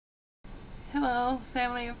Hello,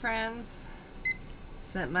 family and friends.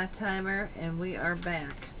 Set my timer and we are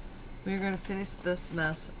back. We're going to finish this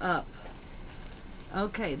mess up.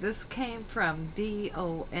 Okay, this came from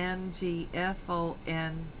DONGFONG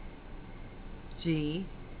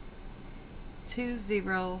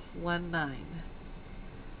 2019.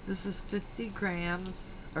 This is 50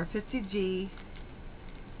 grams or 50G,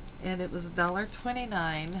 and it was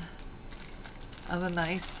 $1.29 of a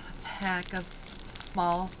nice pack of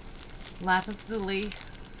small lapis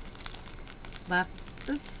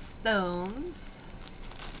stones.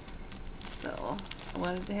 So I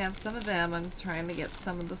wanted to have some of them. I'm trying to get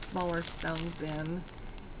some of the smaller stones in.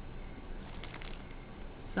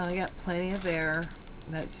 So I got plenty of there.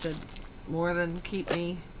 That should more than keep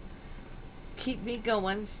me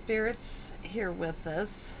going. Spirit's here with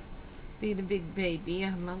us, being a big baby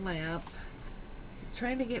on my lap. He's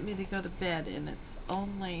trying to get me to go to bed, and it's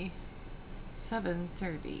only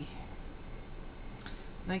 7:30.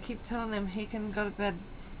 And I keep telling him he can go to bed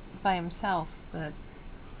by himself, but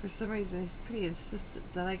for some reason he's pretty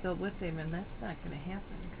insistent that I go with him, and that's not going to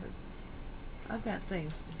happen because I've got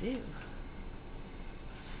things to do.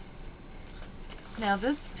 Now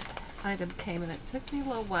this item came, and it took me a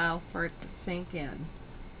little while for it to sink in.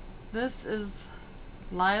 This is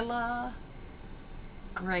Lila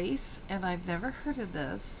Grace, and I've never heard of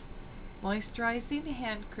this. Moisturizing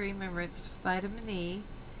hand cream enriched vitamin E,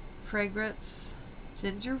 fragrance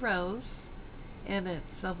ginger rose, and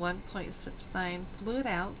it's a 1.69 fluid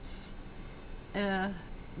ounce. A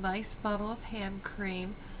nice bottle of hand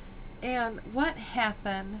cream. And what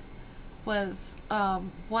happened was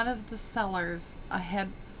one of the sellers, I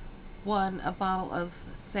had won a bottle of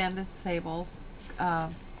Sand and Sable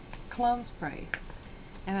cologne spray.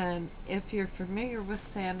 And if you're familiar with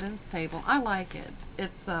Sand and Sable, I like it.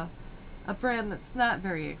 It's a brand that's not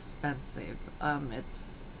very expensive.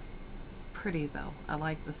 It's pretty though. I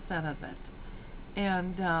like the scent of it.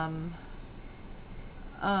 And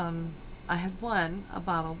I had won a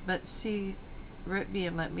bottle, but she wrote me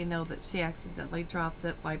and let me know that she accidentally dropped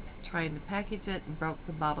it by trying to package it and broke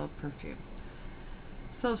the bottle of perfume.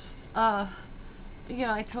 So, I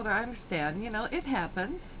told her I understand. It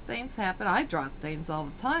happens. Things happen. I drop things all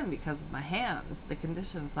the time because of my hands, the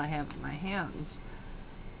conditions I have in my hands.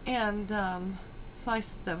 And so I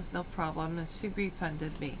said that was no problem, and she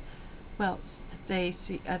refunded me. Well, today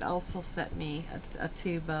she had also sent me a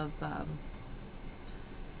tube of,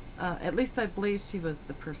 at least I believe she was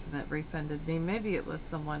the person that refunded me. Maybe it was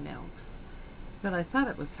someone else, but I thought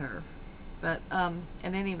it was her. But at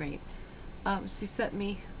any rate, she sent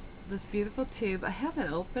me this beautiful tube. I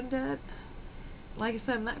haven't opened it. Like I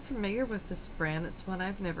said, I'm not familiar with this brand. It's one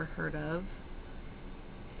I've never heard of.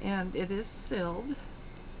 And it is sealed.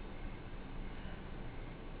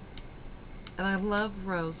 And I love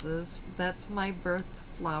roses. That's my birth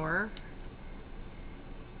flower.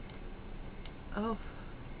 Oh.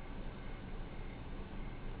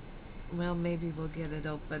 Well, maybe we'll get it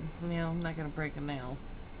open. I'm not going to break a nail.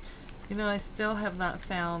 I still have not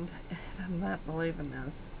found... I'm not believing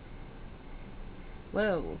this.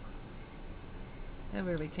 Whoa. That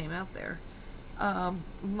really came out there.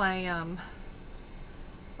 My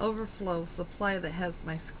overflow supply that has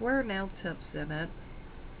my square nail tips in it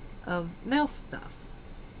of nail stuff.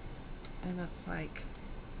 And it's like,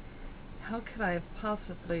 how could I have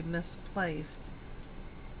possibly misplaced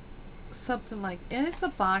something like... And it's a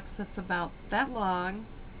box that's about that long,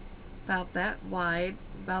 about that wide,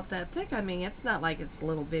 about that thick. I mean, it's not like it's a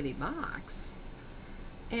little bitty box.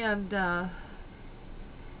 And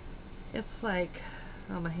it's like,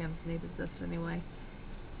 oh, my hands needed this anyway.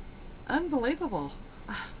 Unbelievable.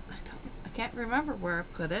 I can't remember where I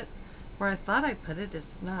put it. Where I thought I put it,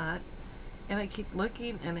 it's not. And I keep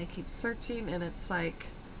looking and I keep searching, and it's like,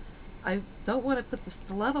 I don't want to put the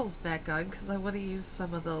stilettos back on because I want to use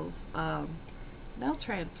some of those water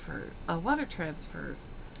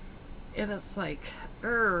transfers. And it's like,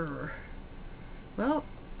 well,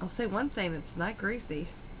 I'll say one thing, it's not greasy.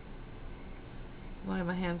 Why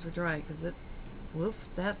my hands were dry, because it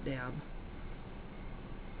woofed that down.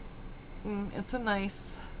 It's a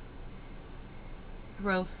nice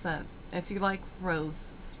rose scent. If you like rose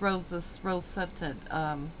scented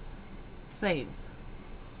things.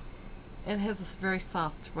 It has a very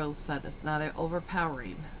soft rose scent. It's not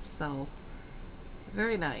overpowering. So,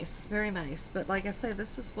 very nice. Very nice. But like I say,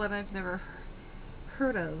 this is one I've never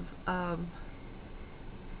heard of. I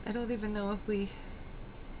don't even know if we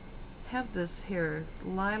have this here.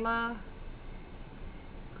 Lila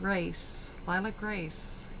Grace.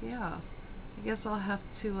 Yeah. I guess I'll have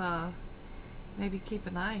to maybe keep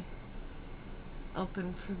an eye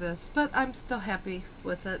open for this. But I'm still happy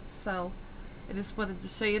with it. So I just wanted to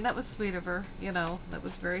show you, and that was sweet of her, you know, that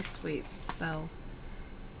was very sweet. So,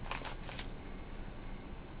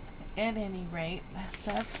 at any rate,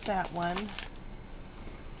 that's that one.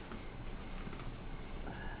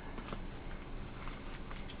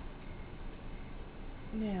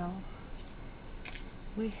 Now,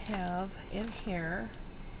 we have in here,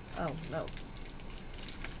 oh no,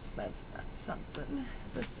 that's not something,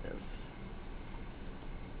 this is,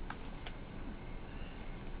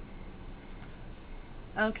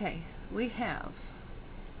 okay, we have,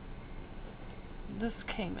 this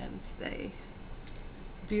came in today,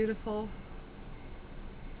 beautiful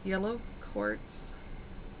yellow quartz,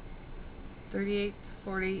 38 to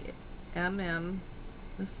 40 mm,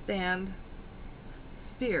 the stand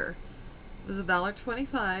spear. It was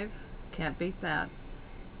 $1.25. Can't beat that.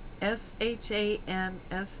 SHAN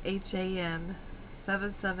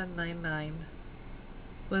 7799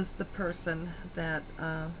 was the person that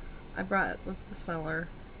I brought, was the seller,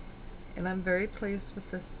 and I'm very pleased with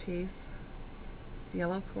this piece.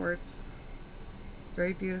 Yellow quartz. It's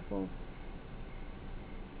very beautiful.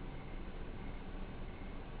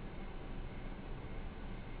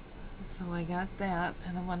 So I got that,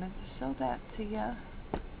 and I wanted to show that to you.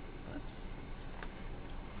 Whoops.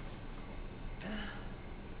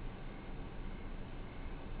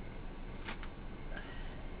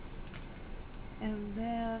 And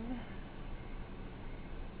then,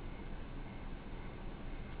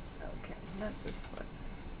 okay, not this one.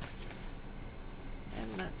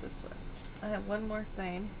 And not this one. I have one more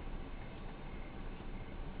thing.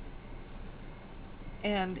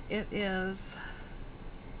 And it is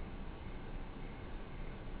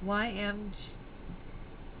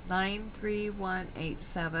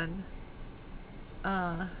YM93187.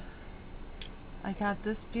 I got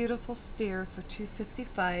this beautiful spear for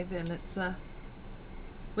 $2.55, and it's a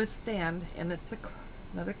withstand, and it's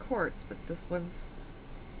another quartz, but this one's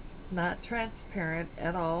not transparent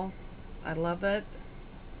at all. I love it.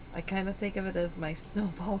 I kind of think of it as my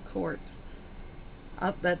snowball quartz.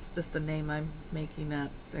 That's just the name I'm making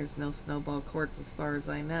up. There's no snowball quartz as far as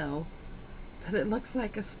I know, but it looks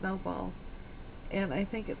like a snowball, and I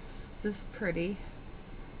think it's just pretty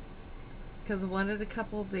because I wanted a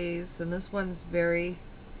couple of these, and this one's very,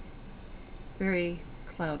 very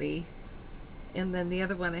cloudy, and then the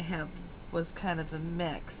other one I have was kind of a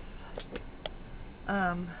mix.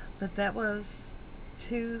 But that was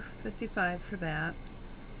 $2.55 for that.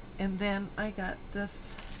 And then I got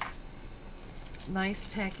this nice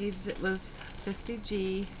package. It was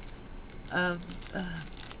 50G of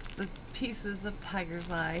the pieces of Tiger's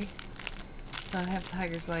Eye. So I have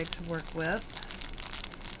Tiger's Eye to work with.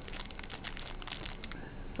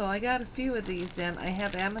 So I got a few of these in. I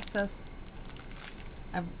have amethyst.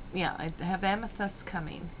 I have amethyst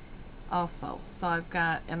coming also. So I've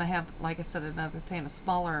got, and I have, like I said, another thing, a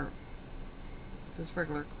smaller, just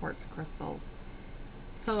regular quartz crystals.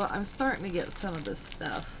 So I'm starting to get some of this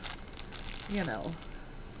stuff, you know,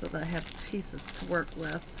 so that I have pieces to work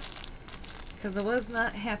with, because I was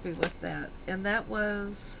not happy with that. And that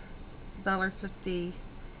was $1.54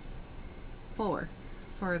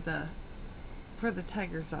 for the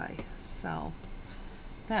Tiger's Eye. So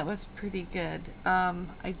that was pretty good.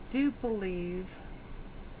 I do believe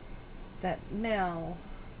that now,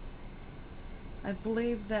 I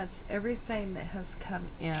believe that's everything that has come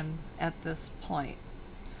in at this point.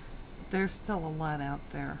 There's still a lot out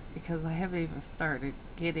there because I haven't even started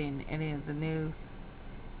getting any of the new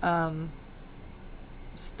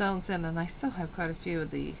stones in, and I still have quite a few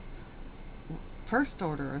of the first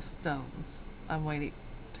order of stones I'm waiting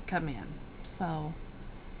to come in. So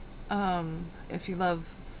if you love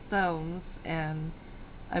stones, and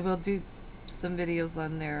I will do some videos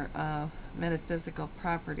on their metaphysical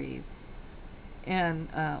properties, and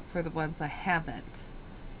for the ones I haven't,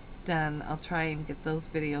 then I'll try and get those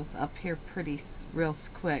videos up here real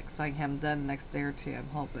quick, so I can have them done next day or two, I'm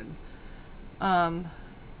hoping.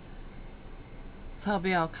 So I'll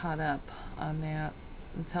be all caught up on that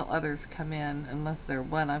until others come in, unless they're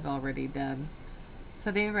one I've already done.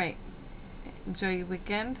 So at any rate, enjoy your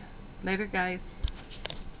weekend. Later, guys.